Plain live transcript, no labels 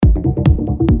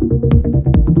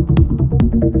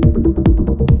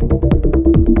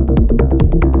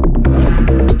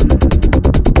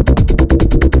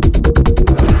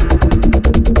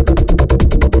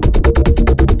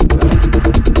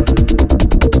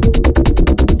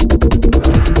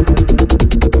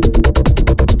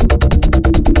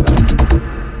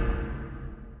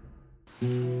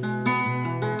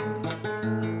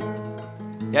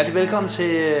Hjertelig velkommen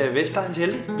til Vestegns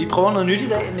Helte. Vi prøver noget nyt i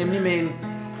dag, nemlig med en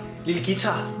lille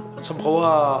guitar, som prøver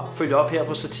at følge op her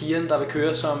på satiren, der vil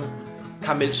køre som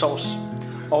karamelsauce.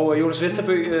 Og Jonas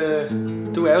Vesterbø,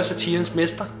 du er jo satirens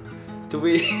mester. Du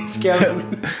vil skære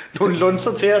nogle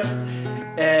lunser til os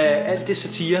af alt det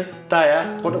satire, der er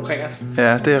rundt omkring os.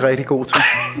 Ja, det er rigtig god til.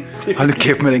 Hold nu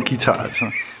kæft med den guitar, altså.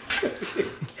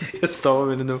 Jeg stopper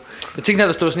med det nu. Jeg tænkte, at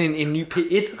der stod sådan en ny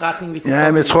P1-retning. Vi kunne ja,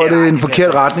 men jeg tror, det er en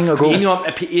forkert retning at gå. Vi er enige om,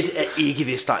 at P1 er ikke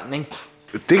Vestegn, ikke?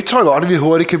 Det tror jeg godt, at vi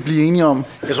hurtigt kan blive enige om.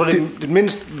 Jeg tror, det er det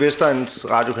mindst Vestegns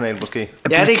radiokanal, måske.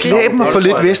 Ja, det er klæben mig for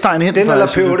lidt Vestegn hen. Den eller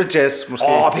P8 Jazz, måske.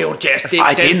 P8 Jazz. Det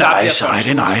er nice.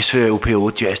 Det er nice,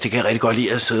 P8 Jazz. Det kan jeg rigtig godt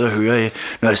lide at sidde og høre,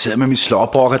 når jeg sidder med min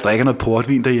slåbrok og drikker noget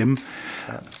portvin derhjemme.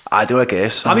 Ej, det var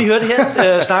gas. Har vi hørt det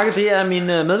her snakke? Det er min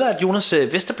medvært Jonas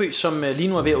Vesterbø, som lige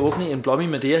nu er ved at åbne en Blommy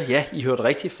Madeira. Ja, I hørte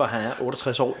rigtigt, for han er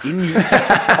 68 år indeni.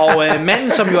 Og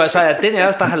manden, som jo altså er den af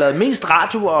os, der har lavet mest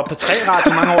radio og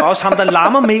P3-radio mange år, også ham, der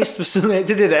larmer mest ved siden af.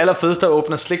 Det er det allerfedeste, der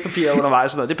åbner slikpapir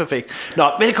undervejs. Det er perfekt. Nå,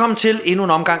 velkommen til endnu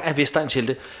en omgang af Vestegns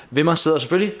Helte. Ved mig sidder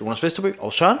selvfølgelig Jonas Vesterbø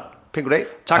og Søren. Pæn goddag.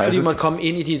 Tak fordi I måtte komme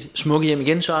ind i dit smukke hjem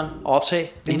igen, Søren, og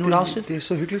optage endnu et afsnit. Det er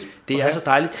så hyggeligt. Det er så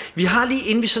dejligt. Vi har lige,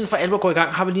 inden vi sådan for alvor går i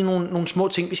gang, har vi lige nogle små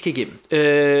ting, vi skal igennem.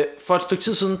 For et stykke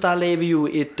tid siden, der lagde vi jo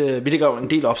vi lægger jo en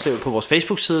del opslag på vores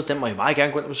Facebook-side. Den må I meget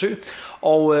gerne gå ind og besøge.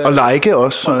 Og like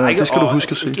også, det skal du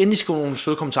huske at se. Igen, I skal nogle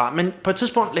søde kommentarer. Men på et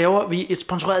tidspunkt laver vi et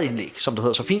sponsoreret indlæg, som det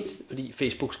hedder så fint, fordi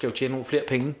Facebook skal jo tjene nogle flere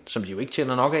penge, som de jo ikke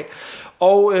tjener nok af.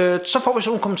 Og så får vi sådan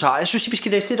nogle kommentarer. Jeg synes, vi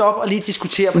skal læse lidt op og lige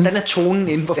diskutere, hvordan er tonen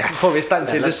inde på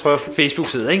Vestegns Heltes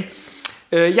Facebook-side, ikke?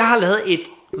 Jeg har lavet et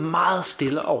meget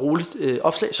stille og roligt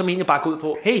opslag, som egentlig bare går ud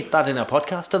på, hey, der er den her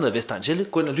podcast, der hedder Vestegns Helte,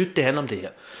 gå ind og lyt, det handler om det her.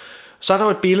 Så er der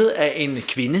jo et billede af en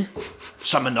kvinde,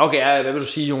 som man nok er, hvad vil du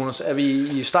sige, Jonas? Er vi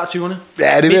i start 20'erne?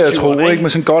 Ja, det vil jeg tro, ikke? Med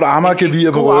sådan et godt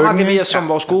armargevir på ryggen. Armargevir, som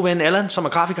vores gode ven Allan, som er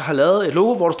grafiker, har lavet et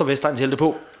logo, hvor der står Vestegns Helte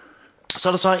på. Så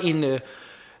er der så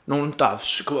nogen, der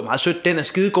skriver meget sødt, den er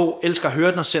skidegod, elsker at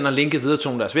høre den og sender linket videre til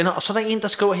nogle af deres venner. Og så er der en, der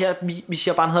skriver her, vi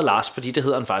siger bare, han hedder Lars, fordi det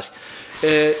hedder han faktisk.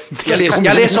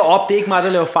 Jeg læser op, det er ikke mig, der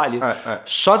laver fejl i det. Nej.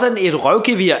 Sådan et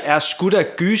røvgevir er skudt af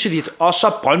gyseligt, og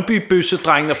så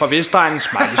Brøndby-bøssedrengene fra Vestegnen,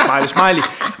 smiley.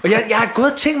 Og jeg har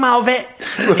gået og tænkt mig over, hvad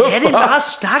er det, Lars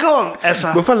snakker om? Altså,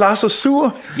 hvorfor Lars så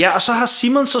sur? Ja, og så har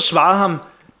Simon så svaret ham,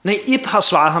 Ip har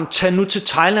svaret ham, tag nu til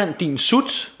Thailand, din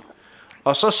sut.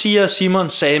 Og så siger Simon,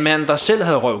 sagde manden, der selv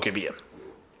havde røvgevir.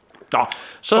 Nå,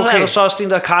 så er der så også den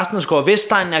der Carsten, der skriver,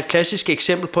 Vestegnen er et klassisk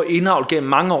eksempel på indavl gennem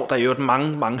mange år, der gjort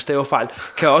mange stavefejl,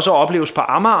 kan også opleves på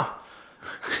Amager.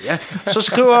 Ja, så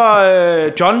skriver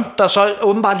John, der så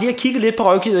åbenbart lige har kigget lidt på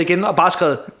røvgeviret igen, og bare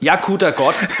skrevet, jeg kunne da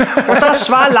godt. Og der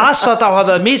svarer Lars så, der har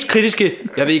været mest kritiske,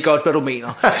 jeg ved godt, hvad du mener.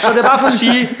 Så det er bare for at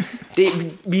sige,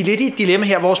 vi er lidt i et dilemma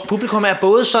her. Vores publikum er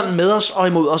både sådan med os og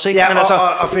imod os, ikke? Ja, men altså,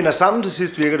 og finder sammen til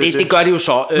sidst, virker det til. Det gør det jo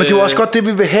så. Men det er jo også godt det,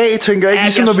 vi vil have, tænker jeg. Ikke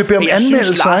ligesom når vi beder om anmeldelser. Jeg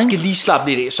synes, Lars skal lige slappe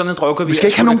lidt af. Sådan en drøkker vi. Vi skal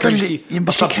ikke have nogen, der ligger.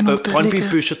 Vi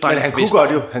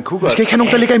skal ikke have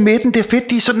nogen, der ligger i midten. Det er fedt,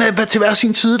 de er sådan til hver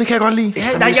sin side. Det kan jeg godt lide.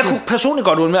 Ja, nej, jeg kunne personligt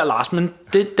godt undvære Lars, men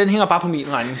den hænger bare på min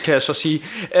regning, kan jeg så sige.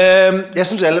 Jeg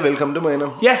synes, alle er velkommen, det må jeg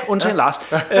indrømme. Ja, undtagen Lars.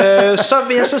 Så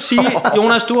vil jeg så sige,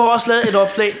 Jonas, du har også lavet et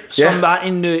opslag, som var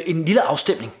en lille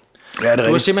afstemning. Ja,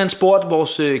 du har simpelthen spurgt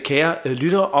vores kære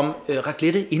lytter om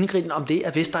raclette indegrinden, om det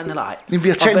er Vestegn eller ej. Men vi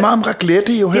har talt meget om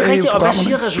raclette jo her. Det er rigtigt, og hvad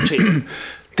siger resultatet?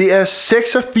 Det er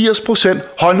 86%.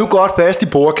 Hold nu godt fast i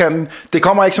bordkanten. Det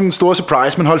kommer ikke som en stor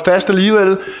surprise, men hold fast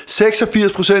alligevel.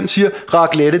 86% siger,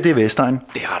 raclette, det er Vestegn.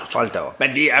 Det har du toldt derovre. Men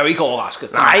vi er jo ikke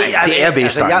overrasket. Nej, det er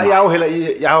Vestegn. Altså,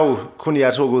 jeg har jo kun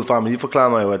jer to gået fra, men I forklarer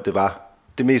mig jo, at det var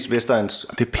det mest Vestegns.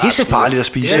 Det er pissefarligt at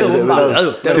spise. Det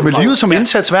er med livet som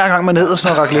indsats hver gang man æder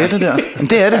sådan en raclette der. Men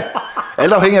det er det.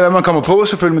 Alt afhængig af hvad man kommer på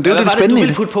selvfølgelig, men det er jo det spændende. Hvad var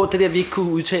det, du ville putte på, det der vi ikke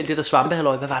kunne udtale, det der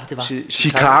svampehalløj? Hvad var det var?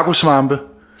 Chicago-svampe.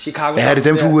 Chicago. Ja, det er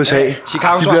dem fra USA. De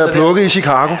bliver plukket i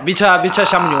Chicago. Ja, vi tager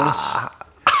Champignones.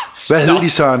 Hvad hed de,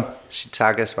 Søren?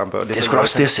 Shiitake-svampe. Det er sgu da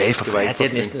også det, jeg sagde for fanden. Ja,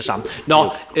 det er næsten det samme.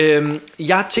 Nå,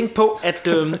 jeg har tænkt på, at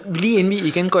lige inden vi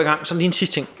igen går i gang, så lige en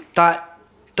sidste ting.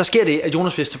 Der sker det, at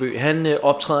Jonas Vesterbø, han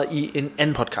optræder i en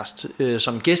anden podcast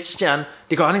som gæstestjerne.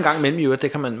 Det gør han en gang imellem i øvrigt.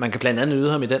 Det kan man kan blandt andet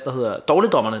nyde ham i den, der hedder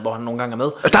Dårligdommerne, hvor han nogle gange er med.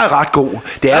 Der er ret god.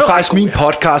 Det er faktisk min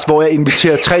podcast, hvor jeg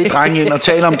inviterer 3 drenge ind og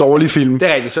taler om dårlige film. Det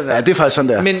er rigtigt, sådan der. Ja, det er faktisk sådan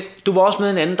der. Men du var også med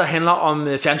en anden, der handler om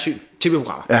fjernsyn,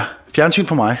 tv-programmer. Ja, fjernsyn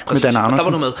for mig. Præcis, med Dan Andersen.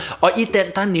 Der var du med. Og i den,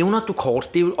 der nævner du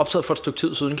kort, det er jo optaget for et stykke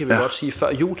tid siden, kan vi godt sige,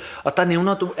 før jul. Og der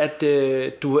nævner du, at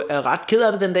du er ret ked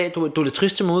af det den dag. Du er lidt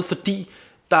trist til måde, fordi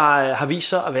der har vist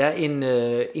sig at være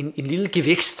en lille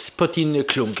gevækst på din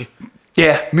klunke.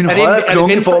 Ja, min højre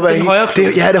klunke for at være det højre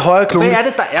klunke. Ja, det højre klunke. Hvad er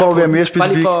det, der er for at være mere specifik?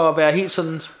 Bare lige for at være helt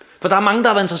sådan For der er mange, der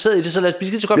har været interesseret i det, så vi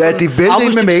skal så godt Ja, det er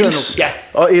vældig med mails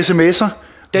og sms'er.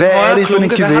 Hvad er det for en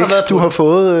gevækst, du har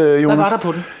fået, Jonas? Hvad var der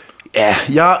på den? Ja,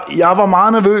 jeg var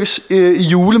meget nervøs i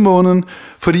julemåneden,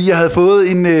 fordi jeg havde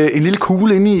fået en lille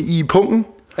kugle inde i pungen.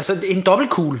 Altså en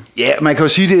dobbeltkugle? Ja, man kan jo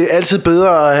sige, det er altid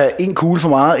bedre at have en kugle for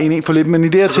meget end en for lidt, men i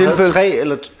det her tilfælde... Så du havde 3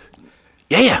 eller...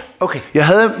 Ja. Okay. Jeg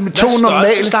havde to normale...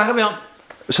 Hvad snakker vi om?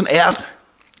 Sådan ært.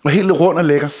 Og helt rund og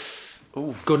lækker.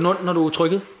 Går den ondt, når du er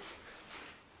trykket?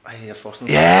 Ej, jeg får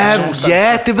sådan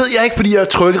Ja, det ved jeg ikke, fordi jeg har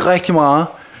trykket rigtig meget.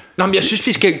 Nå, men jeg synes,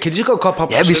 vi skal... Kan de så godt komme på...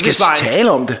 Ja, vi skal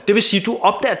tale om det. Det vil sige, at du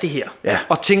opdager det her,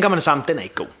 og tænker man sammen, den er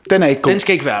ikke god. Den er ikke god. Den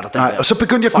skal ikke være der. Nej, og så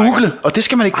begyndte jeg at google, og det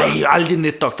skal man ikke gøre. Ej, aldrig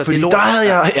netdoktor. Fordi der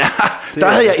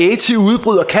havde jeg AIDS i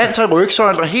udbrud og cancer i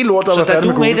rygsøjlen og helt lort, der så var da du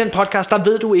er med i den podcast, der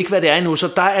ved du ikke, hvad det er endnu, så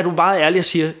der er du meget ærlig og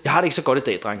siger, jeg har det ikke så godt i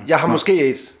dag, drenge. Jeg har måske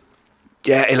AIDS.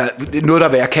 Ja, eller noget, der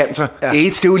er cancer. Ja.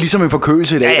 AIDS, det er jo ligesom en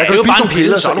forkølelse i dag. Ja, der kan du spise nogle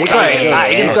piller, så det gør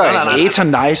AIDS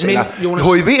er nice. Men, eller Jonas,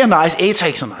 HIV er nice, AIDS er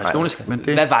ikke så nice. Jonas,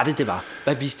 hvad var det var?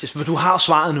 Hvad viste det? For du har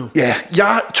svaret nu. Ja,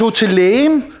 jeg tog til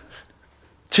lægen,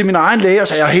 til min egen læge, og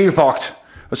sagde, jeg er helt fucked.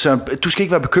 Og så du skal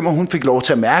ikke være bekymret, hun fik lov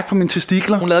til at mærke på mine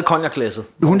testikler. Hun lavede konjakglasset.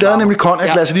 Hun lavede nemlig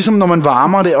konjakglasset, ligesom når man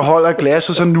varmer det og holder et glas,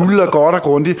 og så nuller godt og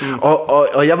grundigt.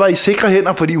 Og jeg var i sikre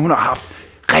hænder, fordi hun har haft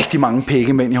rigtig mange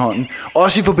pikkemænd i hånden.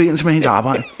 Også i forbindelse med hendes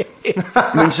arbejde.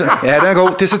 Men så, ja, den er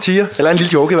god. Det er satire. Eller en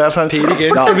lille joke i hvert fald. Pæt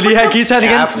igen. Skal vi lige have guitaren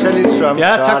igen? Ja, så lidt strum.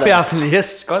 Ja, tak for i aften.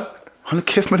 Yes, godt. Hold nu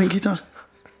kæft med den guitar.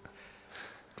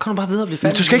 Kom du bare videre og blive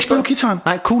færdig. Du skal ikke spille guitaren?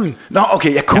 Nej, kuglen. Nå,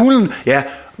 okay, ja, kuglen. Ja.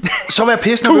 Så var jeg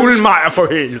pisse nervøs. Kuglen Maja for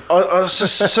helvede. Og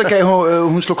så gav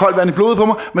hun slog koldt vand i blodet på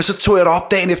mig, men så tog jeg det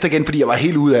op dagen efter igen, fordi jeg var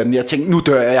helt ude af den. Jeg tænkte, nu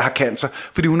dør jeg har cancer.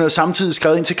 Fordi hun havde samtidig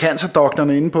skrevet ind til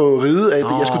cancerdoktorerne inde på Ride, at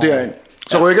jeg skulle derind.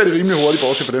 Så rykker det rimelig hurtigt,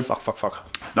 bortset for det. Fuck.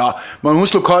 Nå, men hun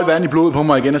slog koldt vand i blodet på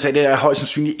mig igen og sagde, det er højst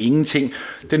sandsynligt ingenting.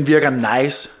 Den virker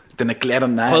nice. Den er glat og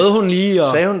nice. Prøvede hun lige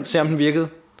at se, om den virkede?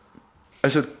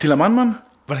 Altså, Dillamann?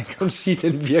 Hvordan kan hun sige, at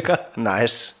den virker?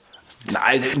 Nice.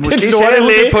 Nej, måske sagde hun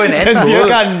det på en anden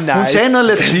måde. Nice. Hun sagde noget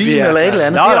latin eller et eller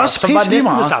andet. Nå, det er også pisselig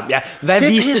meget. Det samme. Ja. Hvad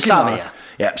viste det sig at være?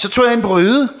 Ja, så tog jeg ind på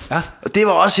Ride. Ja. Og det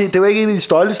var ikke en af de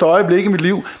stolteste øjeblikke i mit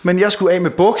liv. Men jeg skulle af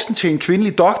med buksen til en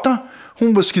kvindelig doktor.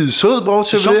 Hun var skide sød, bror,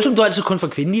 til det. Det er sjovt, som du altid kun får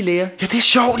kvindelige læger. Ja, det er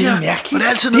sjovt, det er mærkeligt. Og det er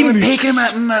altid noget med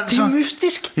pikkemanden, altså. Det er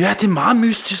mystisk. Ja, det er meget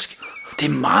mystisk. Det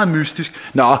er meget mystisk.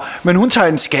 Nå, men hun tager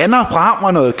en scanner frem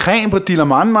og noget creme på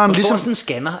Dillamann. Ligesom sådan en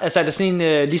scanner. Altså er det sådan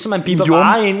en, ligesom man biber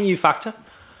varer ind i Fakta?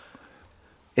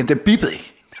 Jamen, den bippede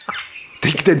ikke.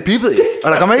 Den bippede ikke.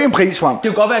 Og der kommer ikke en pris frem. Det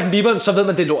kan godt være, at den bipper, så ved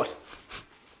man, det er lort.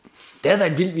 Det havde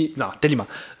været en vild... Nå, det er lige meget.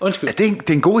 Undskyld. Ja, det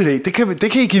er en god idé.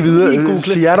 Det kan I give videre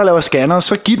til jer, der laver scanner.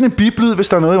 Så giv den en biplyd, hvis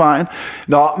der er noget i vejen.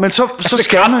 Nå, men så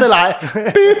scanner... Det er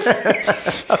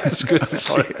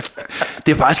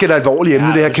det er faktisk et alvorligt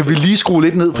emne, det her. Kan vi lige skrue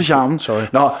lidt ned for charmen?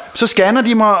 Nå, så scanner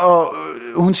de mig, og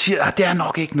hun siger, at det er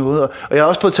nok ikke noget. Og jeg har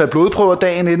også fået taget blodprøver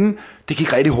dagen inden. Det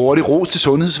gik rigtig hurtigt. Ros til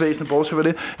sundhedsvæsenet, bortset fra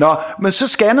det. Nå, men så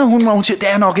scanner hun mig, og hun siger, det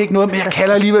er nok ikke noget, men jeg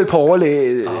kalder alligevel på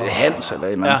overlæge Hans eller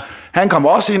et eller andet. Ja. Han kom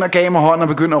også ind og gav mig hånden og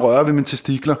begyndte at røre ved mine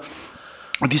testikler.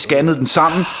 Og de scannede den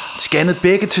sammen. De scannede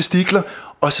begge testikler.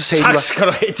 Og så sagde tak skal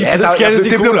du have.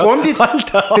 Det blev grundigt.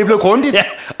 Det blev grundigt. Ja,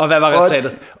 og hvad var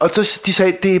resultatet? Og så de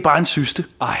sagde, det er bare en cyste.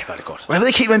 Ej, var det godt. Og jeg ved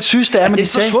ikke helt, hvad en cyste er, men det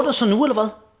forsvundet så nu, eller hvad?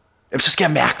 Jamen, så skal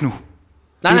jeg mærke nu.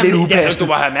 Nej, du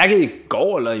bare have mærket i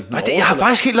går eller i morgen. Jeg har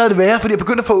faktisk helt ladet det være, fordi jeg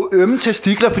begyndte at få ømme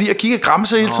testikler, fordi jeg gik og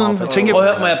gramser hele tiden. Prøv at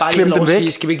høre, må jeg bare lige lov at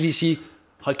sige, skal vi ikke lige sige,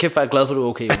 hold kæft, hvor er jeg glad for, du er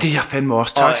okay. Ja, det er jeg fandme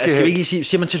også. Tak skal vi ikke lige sige,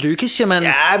 siger man tillykke, siger man?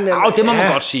 Ja, men... det må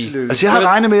man godt sige. Tillykke. Altså, jeg havde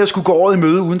regnet med, at jeg skulle gå over i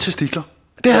møde uden testikler.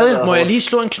 Det havde jeg. Må jeg lige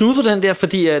slå en knude på den der,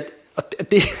 fordi at...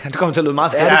 Det kommer til at lyde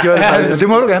meget fedt. Ja, det gør det faktisk. Det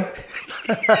må du gerne.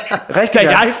 Rigtig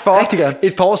gerne. Jeg for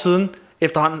et par år siden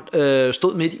efterhånden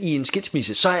stod midt i en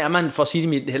skilsmisse, så er man, for at sige det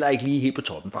mildt, heller ikke lige helt på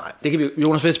toppen. Nej. Det kan vi,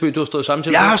 Jonas Vestby, du har stået sammen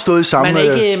til. Jeg har stået sammen.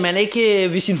 Man er ikke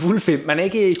ved sin fulde fem. Man er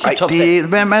ikke i tip-top.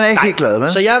 Man er ikke helt glad,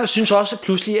 vel? Så jeg synes også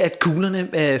pludselig, at kuglerne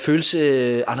føles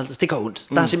anderledes. Det gør ondt.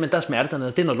 Der er simpelthen der er smerte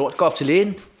dernede. Det er noget lort. Gå op til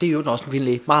lægen. Det er jo også en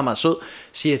læge. Meget, meget sød.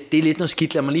 Siger, det er lidt noget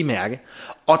skidt. Lad mig lige mærke.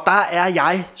 Og der er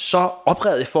jeg så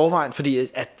oprevet i forvejen, fordi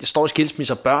at det står i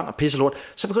skilsmisser, børn og pisse lort.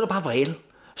 Så begynder jeg bare at vræle.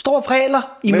 Står og vræler,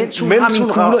 imens hun har mine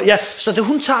kugler. Ja, så det,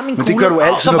 hun tager mine kugler, men det gør du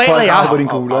altid, så vræler jeg. På dine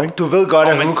kugler, ikke? Du ved godt,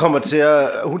 at hun kommer til at...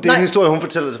 Det er en historie, hun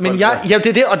fortæller til folk. Men det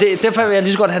er det, og derfor vil jeg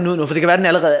lige så godt have den ud nu, for det kan være, den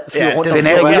allerede flyver rundt.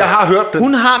 Jeg har hørt den.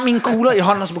 Hun har mine kugler i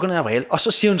hånden, og så begynder jeg at vræle. Og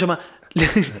så siger hun til mig,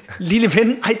 lille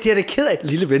ven, ej, det er det ked af.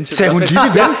 Lille ven. Sagde hun lille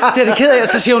ven? Ja, det er det ked af. Og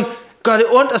så siger hun, gør det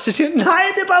ondt? Og så siger hun, nej,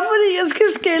 det er bare fordi, jeg skal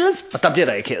skældes. Og der bliver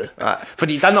der ikke ked.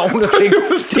 Fordi der når hun og tænker,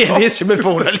 det er simpelthen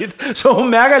for underligt. Så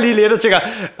hun mærker lige lidt og tænker,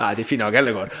 nej, det er fint nok, alt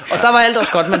er godt. Og der var alt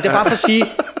også godt, men det er bare for at sige,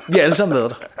 vi er alle sammen med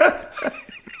dig.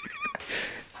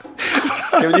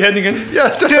 Skal vi lige have den igen? Ja,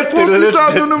 det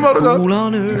er nu må du godt.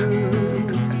 Kuglerne.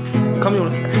 Kom,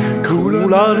 Jonas.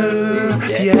 Kuglerne,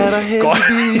 de er der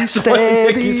heldigvis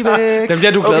stadigvæk. Den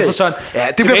bliver du glad for, Søren. Ja,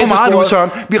 det bliver for meget nu, Søren.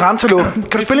 Vi renser luften.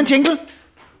 Kan du spille en jingle?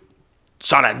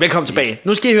 Sådan, velkommen tilbage.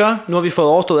 Nu skal I høre, nu har vi fået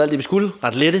overstået alt det, vi skulle.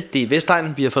 Ret lette, det er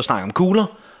Vestegnen. Vi har fået snakket om kugler,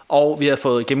 og vi har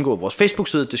fået gennemgået vores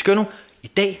Facebook-side, det skønne. I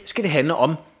dag skal det handle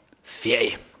om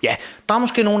ferie. Ja, der er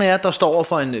måske nogle af jer, der står over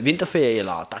for en vinterferie,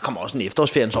 eller der kommer også en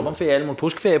efterårsferie, en sommerferie, alle mulige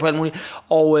påskeferie på alt muligt.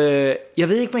 Og jeg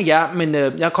ved ikke med jer, men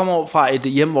jeg kommer over fra et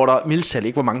hjem, hvor der mildt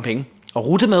ikke var mange penge og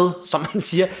rute med, som man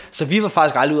siger. Så vi var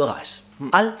faktisk aldrig ude at rejse.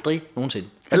 Aldrig nogensinde.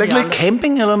 Eller ikke lidt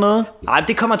camping eller noget? Nej,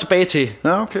 det kommer jeg tilbage til.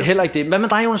 Ja, okay. Heller ikke det. Hvad med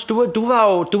dig, Jonas? Du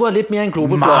var lidt mere en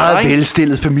globetrotter, meget ikke?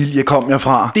 velstillet familie kom jeg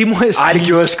fra. Det må jeg sige. Ej, det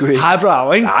gjorde jeg sgu ikke.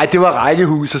 Highbrow, ikke? Nej, det var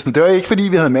rækkehus og sådan. Det var ikke, fordi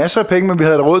vi havde masser af penge, men vi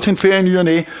havde råd til en ferie i ny og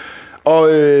næ.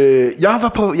 Og jeg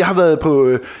har været på...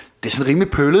 det er sådan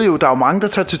rimelig pøllet jo. Der er jo mange, der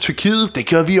tager til Tyrkiet. Det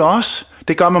gør vi også.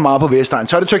 Det gør man meget på Vestegnen.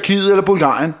 Så er det Tyrkiet eller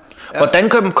Bulgarien. Ja. Hvordan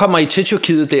kommer I til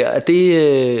Tyrkiet der? Er det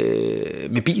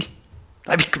med bil?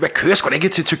 Nej, vi kører sgu da ikke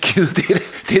til Tyrkiet.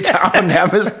 Det tager man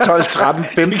nærmest 12, 13,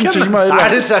 15 timer. Nej,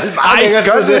 det tager meget længere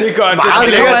tid. Det gør meget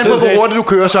længere tid. Hvor hurtigt du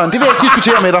kører, Søren. Det vil jeg ikke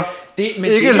diskutere med dig.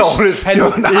 Men ikke lovligt.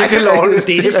 Ikke lovligt.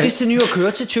 Det er det sidste nye at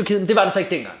køre til Tyrkiet, men det var det så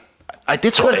ikke dengang. Nej,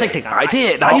 det tror jeg ikke.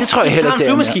 Nej, det tror jeg heller ikke. Vi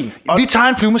tager en flyvemaskine. Vi tager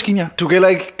en flyvemaskine, ja. Du kan heller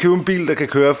ikke købe en bil, der kan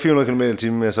køre 400 km i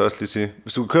timen, vil jeg så også lige sige.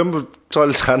 Hvis du kan køre på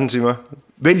 12-13 timer.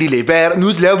 Vent lige lidt. Hvad er der? Nu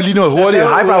laver vi lige noget hurtigt.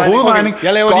 Highbrow hovedregning.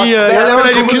 Jeg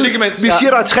laver lige musik imens. Vi siger,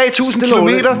 der er 3.000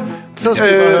 kilometer.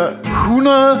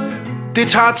 100. Det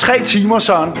tager 3 timer,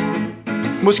 Søren.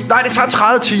 Nej, det tager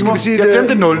 30 timer. Sige, jeg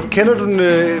glemte 0. Kender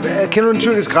du den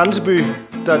tyrkiske grænseby,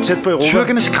 der er tæt på Europa?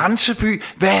 Tyrkernes grænseby?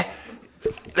 Hvad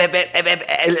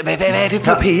er det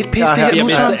for P1-pis, det her? Jeg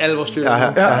mister alle vores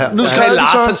lytter. Nu skal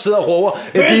Lars, han sidder og råber.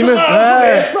 Edime.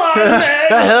 Jeg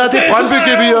hader det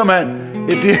Brøndby-gevir, mand.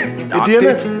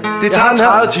 Det tager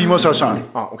 30 timer så, Søren.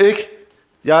 Ikke?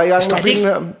 Jeg er en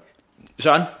her.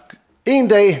 Søren? 1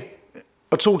 dag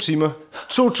og 2 timer.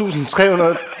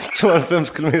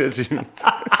 2.392 km i timen.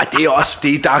 Det er også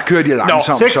det, der kører de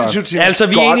langsomt. 26 timer. Altså,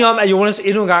 vi er enige om, at Jonas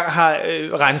endnu en gang har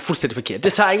regnet fuldstændig forkert.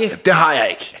 Det tager ikke... Det har jeg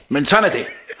ikke. Men sådan er det.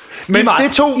 Men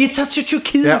det tog... I tager til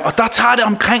Tyrkiet. Ja, og der tager det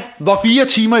omkring 4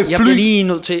 timer i fly. Jeg bliver lige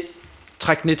nødt til at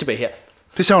trække den lidt tilbage her.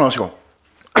 Det ser hun også i går.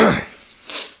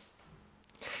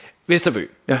 Vesterby.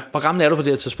 Ja. Hvor gammel er du på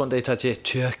det her tidspunkt, da I tager til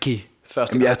Tyrkiet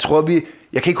første gang? Jeg tror,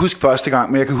 jeg kan ikke huske første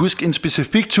gang, men jeg kan huske en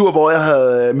specifik tur, hvor jeg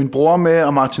havde min bror med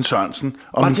og Martin Sørensen.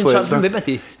 Og Martin Sørensen, hvem er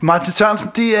det? Martin Sørensen,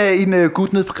 det er en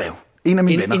gut nede på Grev. En af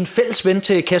mine venner. En fælles ven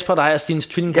til Kasper og dig og Stines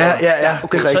tvillingbror. Ja,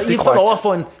 okay, det er rigtigt. Så I får lov at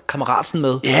få en kammeratsen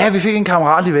med? Ja, vi fik en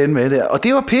kammeratlig ven med der, og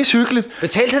det var pissehyggeligt.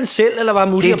 Betalte han selv, eller var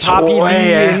muligt at parbi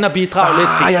lige inden og bidrage lidt?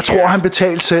 Nej, jeg tror, han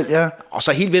betalte selv, ja. Og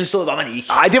så helt velstået var man ikke?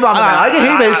 Nej, det var man ikke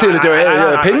helt velstillet. Det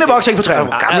var pengene voksede ikke på træerne.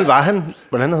 Hvor gammel var han?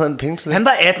 Hvordan havde han penge til det? Han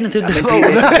var 18, det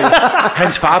var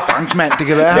hans far er bankmand, det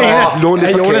kan være, han var lånt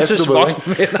lidt fra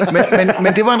Kasper.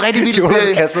 Men det var en rigtig vild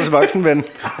ferie. Kaspers voksenven.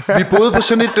 Vi boede på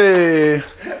sådan et...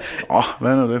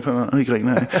 hvad er det for noget? I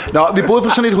griner af. Nå, vi boede på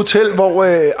sådan et hotel, hvor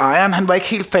ejeren, han var ikke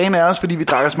helt fan af os, fordi vi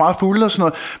drak os meget fulde og sådan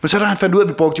noget. Men så da han fandt ud af, at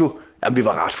vi brugte jo... Jamen, vi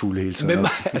var ret fulde hele tiden. Hvem,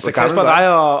 altså Kasper, dig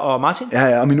og Martin?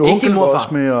 Ja, og min onkel var også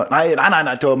med. Og, nej,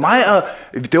 det var mig, og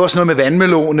det var sådan noget med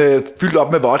vandmelon, fyldt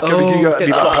op med vodka. Vi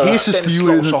var pisse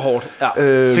stive. Den slår så hårdt.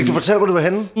 Ja. Fik du fortalt, hvor du var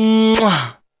henne?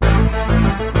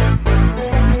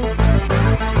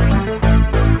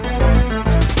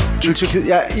 Tyrkiet.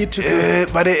 Ja, i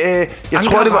Tyrkiet. Var det... jeg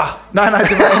tror, det var... Nej,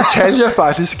 det var Antalya,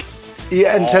 faktisk. I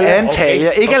Antalya? Antalya.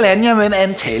 Okay. Ikke Alanya, men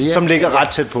Antalya. Som ligger ret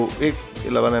tæt på, ikke?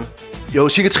 Eller hvordan? Jo,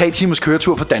 cirka 3 timers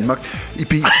køretur fra Danmark i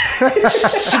bil.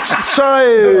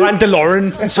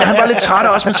 så han var lidt træt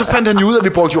af os, men så fandt han ud af, at vi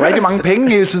brugte jo rigtig mange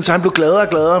penge hele tiden, så han blev gladere og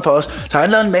gladere for os. Så han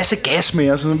lavede en masse gas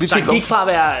med os. Så han gik fra at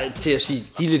være til at sige,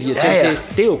 de er lidt irriterende til,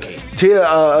 det er okay. Til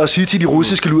at sige til de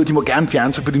russiske luder, at de må gerne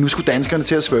fjerne sig, fordi nu skulle danskerne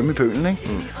til at svømme i pølen, ikke?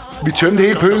 Vi tømte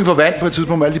hele pølen for vand på et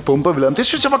tidspunkt med alle de bomber, vi lavede. Det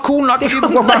synes jeg var cool nok, fordi vi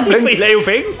brugte mange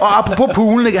penge. Og apropos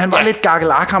poolen, ikke? Han var lidt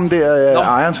gakkelak, ham der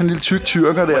ejeren, sådan en lille tyk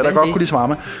tyrker der godt kunne lide svare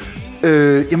med.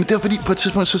 Jamen det var fordi på et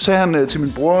tidspunkt så sagde han til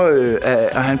min bror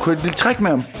at han kunne et lille træk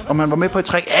med ham, om han var med på et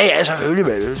træk. Ja selvfølgelig,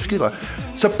 det er skide godt.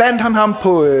 Så bandt han ham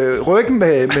på ryggen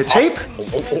med tape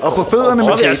og på fødderne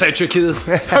med tape. Altså i Tyrkiet.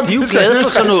 De er jo glade for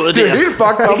sådan noget der. Det er helt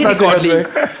fucked up. Det kan de godt lide.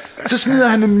 Så smider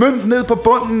han en mønt ned på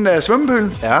bunden af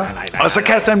svømmepølen. Ja. Og så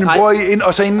kaster han min bror ind,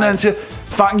 og så inden han siger,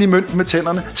 fang lige mønten med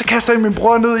tænderne. Så kaster han min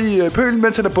bror ned i pølen,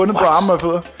 mens han er bundet på arme og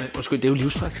fødder. Undskyld, det er jo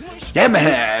livsfarligt. Ja, men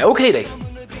han er okay i dag.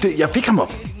 Jeg fik ham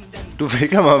op. Du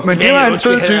fik ham op. Men det var en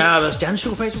fed type. Har været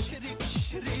stjernepsykopat?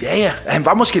 Ja, han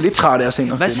var måske lidt træt af at se.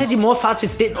 Hvad sagde din mor og far til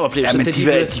den oplevelse? Ja,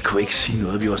 men de kunne ikke sige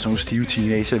noget. Vi var sådan nogle stive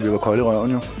teenager, vi var kolde i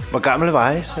røven jo. Hvor gamle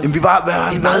var I? Jamen, vi var...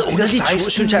 Det er meget underligt tur,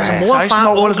 synes jeg. Altså, mor,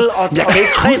 far, onkel og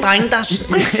tre drenge, der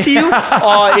er stive,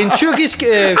 og en tyrkisk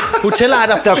hoteller,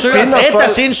 der forsøger at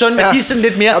redde sin søn, men de er sådan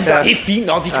lidt mere, det er fint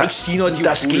nok, vi kan jo ikke sige noget, de er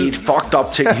der skete fucked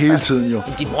up ting hele tiden jo.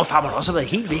 Din mor og far må da også have været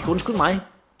helt væk, undskyld mig.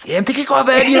 Jamen, det kan godt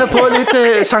være, at de har på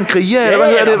lidt sangria, eller hvad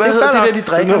hedder det? Hvad hedder det der, de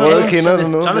drikker? Sådan røde kinder eller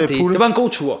noget. Det var en god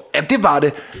tur. Ja, det var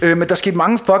det. Men der skete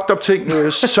mange fucked up ting.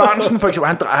 Sørensen for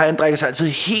eksempel, han drikker sig altid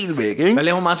helt væk, ikke? Hvad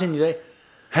laver Martin i dag?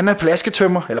 Han er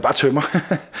flasketømmer, eller bare tømmer.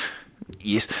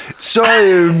 Yes. Så...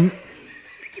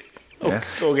 Ja.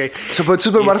 Okay. Så på et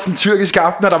tidspunkt var der sådan en tyrkisk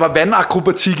aften, og der var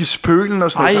vandakrobatik i spølen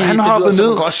og sådan noget. Så han hoppede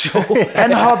ned.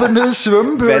 Han hoppede ned i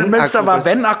svømmepølen, mens der var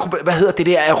vandakrobatik. Hvad hedder det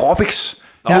der? Aerobics.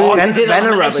 Ja, det er der,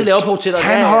 man altid laver på til dig.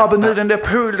 Han hoppede ned i den der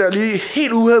pøl der lige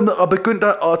helt uhæmmet og begyndte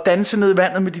at danse ned i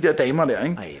vandet med de der damer der,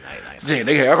 ikke? Nej. Så tænkte jeg,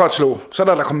 det kan jeg godt slå. Så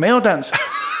der kom mavedans.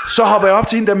 Så hopper jeg op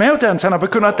til hende der mavedans, han har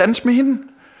begyndt at danse med hende.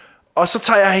 Og så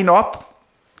tager jeg hende op,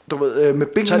 du ved, med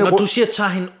benene rundt. Så når du siger, tager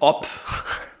hende op...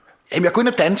 Jamen, jeg går ind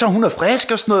og danser, og hun er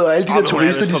frisk og sådan noget, og alle de der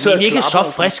turister, de sidder og ikke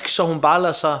så frisk, så hun bare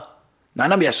lader sig... Nej,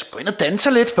 men jeg går ind og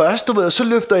danser lidt først, du ved, og så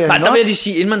løfter jeg hende der op. vil jeg lige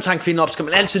sige, inden man tager en kvinde op, skal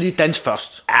man altid lige danse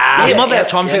først. Det må være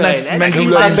tomfingerregel. Man kan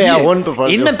jo bare bære rundt på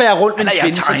folk. Inden man bærer rundt med en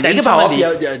kvinde, så danser man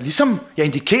lige. Jeg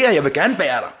indikerer, jeg vil gerne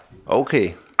bære dig. Okay.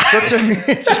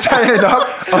 Så tager jeg hende op,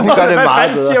 og hun gør det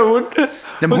meget bedre.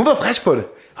 Jamen, hun var frisk på det.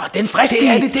 Den frisk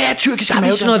det er tyrkisk mave.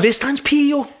 Der er sådan noget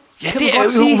vestegnspige jo. Ja, det er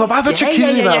jo, hun var bare ved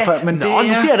Tyrkiet i hvert fald. Men nu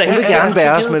bliver der hun vil gerne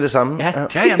bæres med det samme. Ja,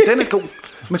 jamen, den er god.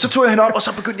 Men så tog jeg hende op, og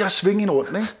så begyndte jeg at svinge hende rundt,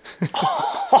 ikke?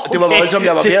 Det var voldsomt,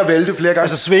 jeg var ved at vælte flere gange.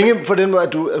 Altså svinge på den måde,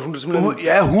 at hun simpelthen...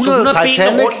 Ja, 100 så hun har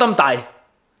benene rundt om dig.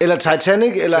 Eller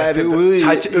Titanic, eller er vi ude i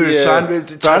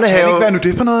Titanic, hvad er nu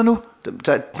det for noget nu?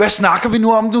 Hvad snakker vi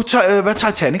nu om nu? Hvad er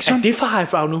Titanic, så? Er det for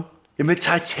highbrow nu? Jamen,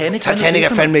 Titanic er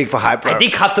fandme ikke for highbrow. Ej, det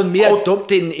er kraftigt mere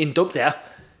dumt, end dumt det er.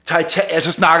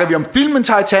 Altså snakker vi om filmen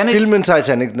Titanic? Filmen Titanic,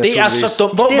 naturligvis. Det er så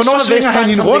dumt. Hvornår svinger han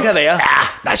hende rundt? Det kan være. Ja,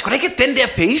 nej, sgu da ikke den der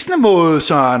fæsende måde,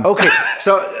 Søren. Okay,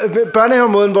 så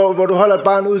børnehavemåden, hvor du holder et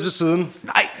barn ud til siden.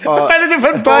 Nej. Hvad fanden er det for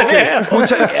en børnehave?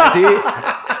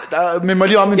 Men mig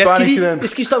lige om min barn. Jeg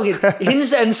skal stoppe igen.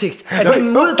 Hendes ansigt. Er det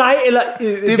mod dig, eller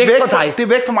væk fra dig? Det er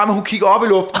væk fra mig, men hun kigger op i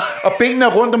luften, og benene er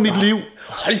rundt om mit liv.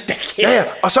 Hold da kæft. Ja.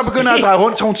 Og så begynder jeg at dreje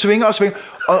rundt, så hun svinger og svinger.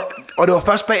 Og det var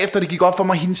først bagefter, det gik op for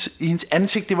mig, hendes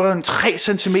ansigt, det var en 3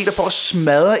 centimeter for at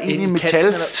smadre ind i en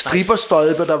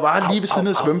metalstriberstolpe, der var lige ved siden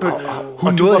af svømmepøl.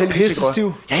 Hun nåede heldigvis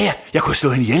ikke. Ja, jeg kunne slå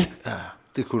hende ihjel. Ja,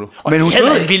 det kunne du. Og men hun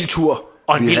havde en vild tur,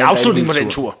 og en vild afslutning på den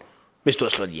tur, hvis du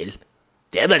havde slået ihjel.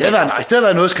 Det havde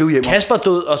været noget at skrive hjem om. Kasper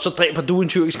død, og så dræber du en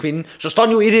tyrkisk kvinde. Så står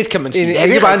den jo 1-1, kan man sige.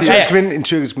 Ikke bare en tyrkisk kvinde, en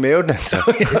tyrkisk mavedanser.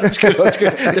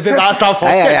 Det bliver bare stav for.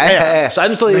 Ja. Så er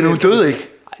den stået 1-1. Men hun døde ikke.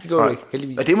 Nej, det gjorde du ikke,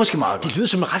 heldigvis. Og det er måske meget godt. Det lyder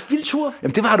som en ret vild tur.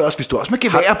 Jamen det var det også, hvis du også med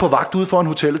gevær på vagt ude foran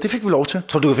hotellet. Det fik vi lov til.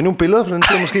 Tror du kan finde nogle billeder fra den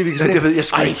tur, måske vi kan se? Det ved jeg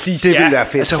sgu ikke. Det ville være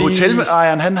fedt. Altså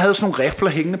hotelejeren, han havde sådan nogle rifler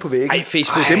hængende på væggen. Ej,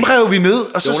 Facebook. Dem rev vi ned,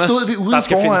 og så stod vi ude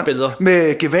foran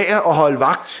med gevær og holdt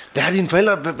vagt. Hvad er dine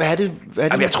forældre? Hvad er det?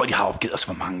 Jamen, jeg tror, de har opgivet os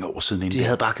for mange år siden. De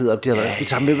havde bare givet op. Vi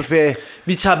tager dem med på ferie.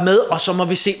 Vi tager dem med, og så må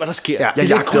vi se, hvad der sker. Jeg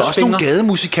jagtede også nogle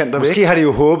gademusikanter væk. Måske har de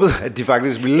jo håbet, at de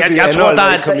faktisk ville blive jeg tror, der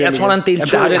er en del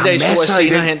tur i den der historie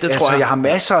senere hen. Det tror jeg. Jeg har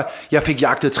masser. Jeg fik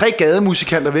jagtet 3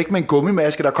 gademusikanter væk med en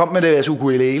gummimaske, der kom med deres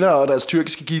ukuleleler og deres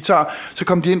tyrkiske guitar. Så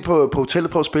kom de ind på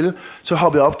hotellet for at spille. Så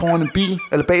hoppede jeg op foran en bil,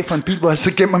 eller bag for en bil, hvor jeg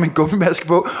så gemmer min gummimaske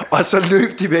på, og så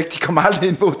løb de væk. De kom aldrig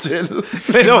ind på hotellet.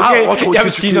 Men okay, jeg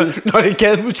vil sige, når det er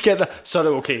gademusikanter, så er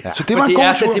det okay. Ja. Så det var en god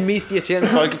tur. Det er det mest irriterende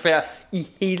folkefærd i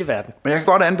hele verden. Men jeg kan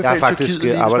godt anbefale Tyrkiet,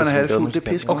 hvis man er halvfuld. Det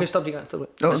er pisse. Okay, stop lige gang.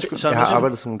 Jeg har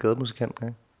arbejdet som gademusikant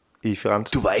i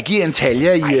Firenze. Du var ikke i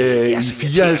Antalya i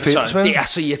 94, vel? Det er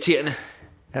så irriterende.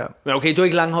 Ja. Men okay, du er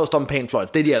ikke langhåret om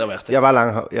panfløjt. Det er de aller værste. Jeg var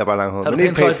langhåret. Men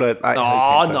ikke panfløjt.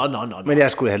 Nå. Men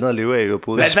jeg skulle have noget at leve af.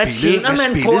 Hvad tjener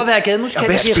man på at være gademusikant?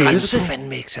 Hvad spillede du?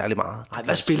 Fandme ikke særlig meget. Nej,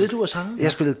 hvad spillede du af sange?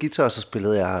 Jeg spillede guitar, og så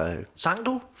spillede jeg... Sang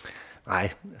du? Nej,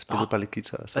 jeg spillede bare lidt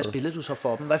guitar. Hvad spillede du så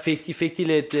for dem? Hvad fik de? Fik de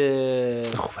lidt...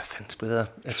 Hvad fanden spillede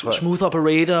jeg? Smooth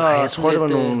Operator? Nej, jeg tror, det var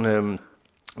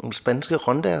nogle spanske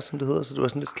rondaer, som det hedder, så det var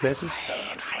sådan lidt klassisk.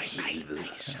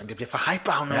 Det bliver for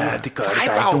highbrow nu. Ja, det gør det.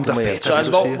 Der er ikke nogen, der fatter,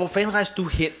 så hvor fanden rejste du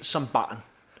hen som barn?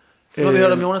 Nu har vi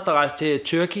hørt om Jonas, der rejste til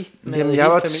Tyrkiet. Jamen,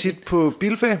 jeg var tit på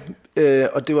bilferie,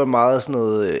 og det var meget sådan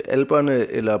noget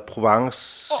Alperne eller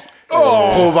Provence.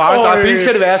 Provence, det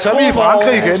skal det være. Så er vi i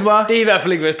Frankrig igen, hva'? Det er i hvert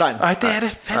fald ikke Vestegn. Nej, det er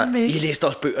det fandme ikke. I læste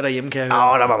også bøger derhjemme, kan jeg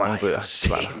høre. Der var mange bøger.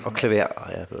 Og klaver.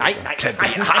 Nej.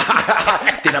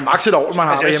 Det er da max et år, man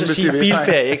har hjemme. Altså, jeg vil sige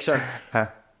bilferie, ikke så? Ja.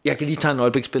 Jeg kan lige tage en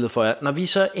øjebliksbillede for jer. Når vi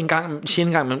så en gang,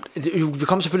 vi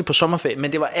kom selvfølgelig på sommerferie,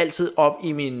 men det var altid op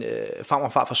i min farmor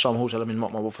og farfars sommerhus, eller min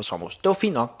mormor for sommerhus. Det var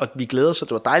fint nok, og vi glæder os, så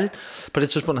det var dejligt. På det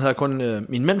tidspunkt havde jeg kun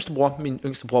min mellemste bror, min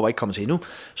yngste bror var ikke kommet til endnu.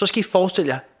 Så skal I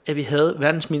forestille jer, at vi havde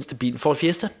verdens mindste bil, Ford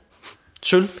Fiesta,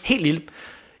 sølv, helt lille.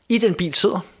 I den bil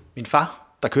sidder min far,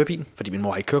 der kører bilen, fordi min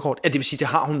mor har ikke kørekort. Ja, det vil sige, det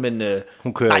har hun, men...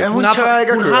 hun kører ikke. Hun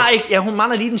har ikke. Ja, hun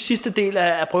mangler lige den sidste del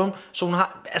af prøven, så hun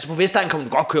har... Altså på Vestegn kan hun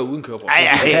godt køre uden kørekort.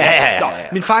 Ja. Nå,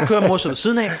 min far kører mor så ved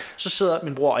siden af, så sidder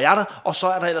min bror og jeg der, og så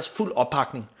er der ellers fuld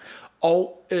oppakning.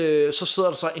 Og så sidder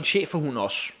der så en cheferhund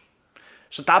også.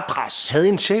 Så der er pres. Havde I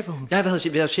en cheferhund? Ja,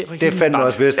 vi havde chefer. Det fandt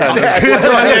også Vestegn. Det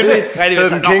var nemlig rigtig Hed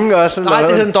den King også? Nej,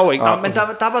 det hed den dog ikke. Nå, men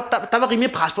der var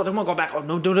rimelig pres på. Der kunne man godt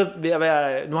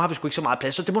mærke, nu har vi sgu ikke så meget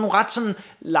plads. Så det var nogle ret sådan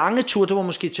lange ture. Det var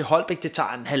måske til Holbæk. Det tager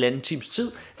en 1,5 times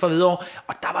tid for videre.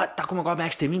 Og der kunne man godt mærke,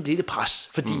 at stemningen blev lidt pres.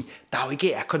 Fordi der er jo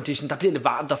ikke aircondition. Der bliver lidt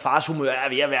varmt, og fars humør er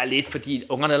ved at være lidt. Fordi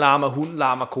ungerne larmer, hunden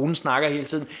larmer, konen snakker hele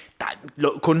tiden. Der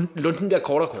er kun lunden der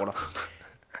kortere.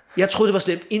 Jeg troede, det var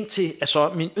slemt, indtil at så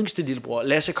min yngste lillebror,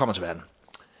 Lasse, kommer til verden.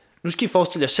 Nu skal I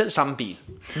forestille jer selv samme bil.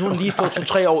 Nu har den lige fået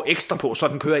 2-3 år ekstra på, så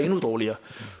den kører endnu dårligere.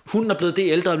 Hunden er blevet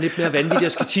det ældre og lidt mere vanvittig,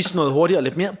 og skal tisse noget hurtigere og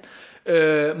lidt mere.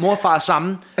 Mor og far er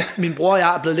sammen. Min bror og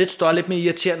jeg er blevet lidt større, lidt mere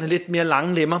irriterende, lidt mere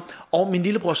lange lemmer. Og min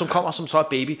lillebror, som kommer som så er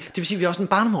baby. Det vil sige, at vi har også en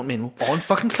barnevogn med nu. Og en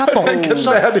fucking klapvogn.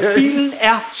 Så bilen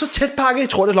er så tæt pakket, jeg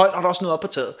tror det er løgn, og der er også noget op på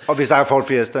taget. Og vi snakker Ford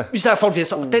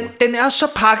Fiesta. Og den er så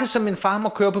pakket, som min far må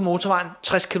køre på motorvejen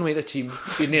 60 km/t. I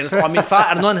den eneste. Og min far,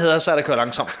 er der noget, han hedder, så er der kører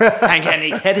langsomt. Han kan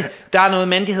ikke have det. Der er noget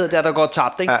mandighed der går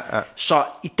tabt. Ikke? Ja. Så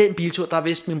i den biltur, der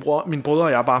vidste min bror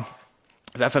og jeg bare,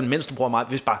 i hvert fald min mindste bror og mig,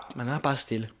 vidste bare, man er bare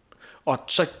stille. Og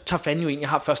så tager fanden jo en, jeg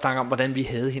har først snakket om, hvordan vi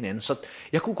havde hinanden. Så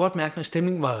jeg kunne godt mærke, når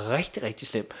stemningen var rigtig, rigtig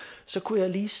slem, så kunne jeg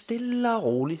lige stille og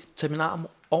roligt tage min arm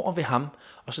over ved ham,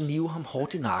 og så nive ham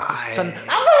hårdt i nakken. Sådan,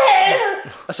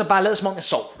 og så bare lade som om jeg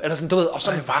sov. Eller sådan, du ved, og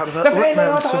så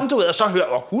du ved, og så hører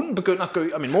og hunden begynder at gø,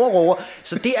 og min mor råber.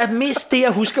 Så det er mest det,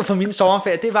 jeg husker fra min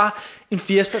sommerferie. Det var en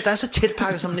Fiesta, der er så tæt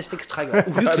pakket, som man næsten ikke kan trække.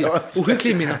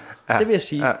 Uhyggelige minder. Det vil jeg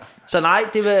sige. Så nej,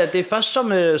 det er først som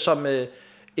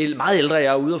meget ældre, jeg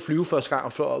er ude og flyve første gang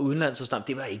og flå udenlands og sådan.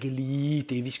 Det var ikke lige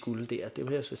det, vi skulle der. Det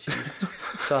vil jeg så sige.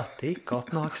 Så det er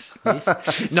godt nok. Yes.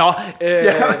 Nå, det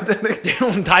er jo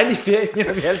en dejlig ferie,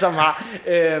 vi alle sammen har.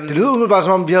 Det lyder umiddelbart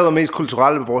som om, vi havde været mest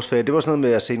kulturelle på vores ferie. Det var sådan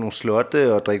noget med at se nogle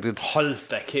slotte og drikke lidt. Hold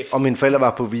da kæft. Og mine forældre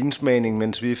var på vinsmagning,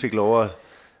 mens vi fik lov at...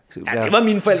 Ja, det var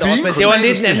mine forældre også, men det var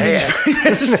lidt en anden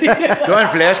Det var en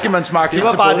flaske, man smagte. Det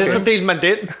var bare det, så delte man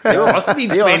den. Det var også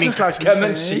din smagning, kan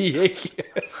man sige, ikke?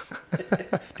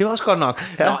 Det var også godt nok.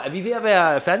 Nå, er vi ved at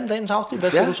være færdige med dagens afsnit?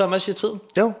 Hvad siger du så? Hvad siger tiden?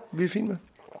 Jo, vi er fint med.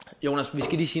 Jonas, vi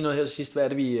skal lige sige noget her til sidst. Hvad er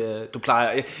det, du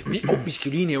plejer? Vi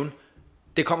skal lige nævne.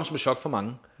 Det kommer som et chok for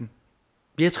mange.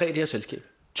 Vi har 3 i det her selskab.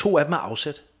 2 af dem er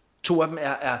afsat. 2 af dem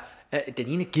er den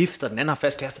ene er gift, og den anden har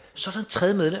fast kæreste. Så er der en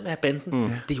 3. medlem af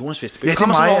banden. Det er Jonas Vesterbø. Ja, det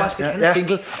kommer så overrasket, han er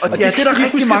single. Og det er der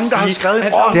rigtig mange, der har skrevet.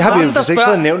 Det har vi jo ikke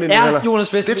fået nævnt endnu. Er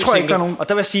Jonas Vesterbø det tror jeg ikke, der er nogen. Og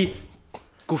der vil jeg sige,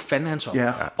 gud fanden er han så.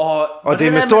 Ja. Og det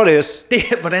er med stort S.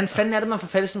 Hvordan fanden er det, man får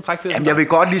fat i sådan en fræk fyr? Jamen, jeg vil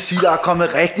godt lige sige, at der er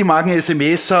kommet rigtig mange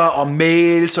sms'er og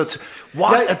mails. Og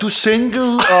what? Er du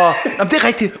single? Og... Jamen, det er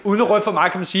rigtigt. Uden at røbe for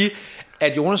mig, kan man sige,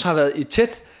 at Jonas har været i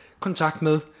tæt kontakt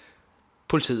med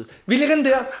politiet. Vi ligger den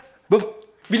der.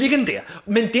 Vi ligger den der.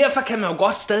 Men derfor kan man jo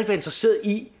godt stadig være interesseret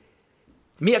i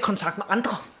mere kontakt med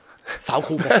andre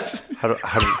faggrupper.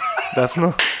 Har du hvad for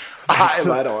noget? Ej,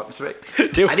 hvor er det åndssvagt.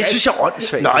 Det synes jeg er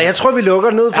åndssvagt. Nå, jeg tror, vi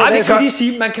lukker ned for det. Det skal lige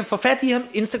sige. Man kan få fat i ham.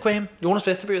 Instagram. Jonas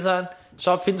Vesterbø hedder han.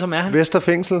 Så find som er han.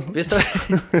 Vesterfængsel.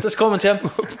 Der skriver man til ham.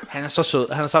 Han er så sød.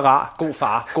 Han er så rar. God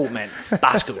far. God mand.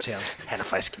 Bare skriv til ham. Han er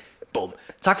frisk. Bum.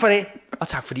 Tak for det. Og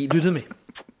tak fordi I lyttede med.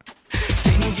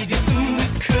 Seni gidip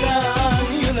kıran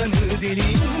yılanı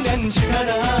deliğinden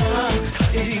çıkaran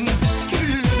kaderin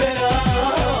püskül bela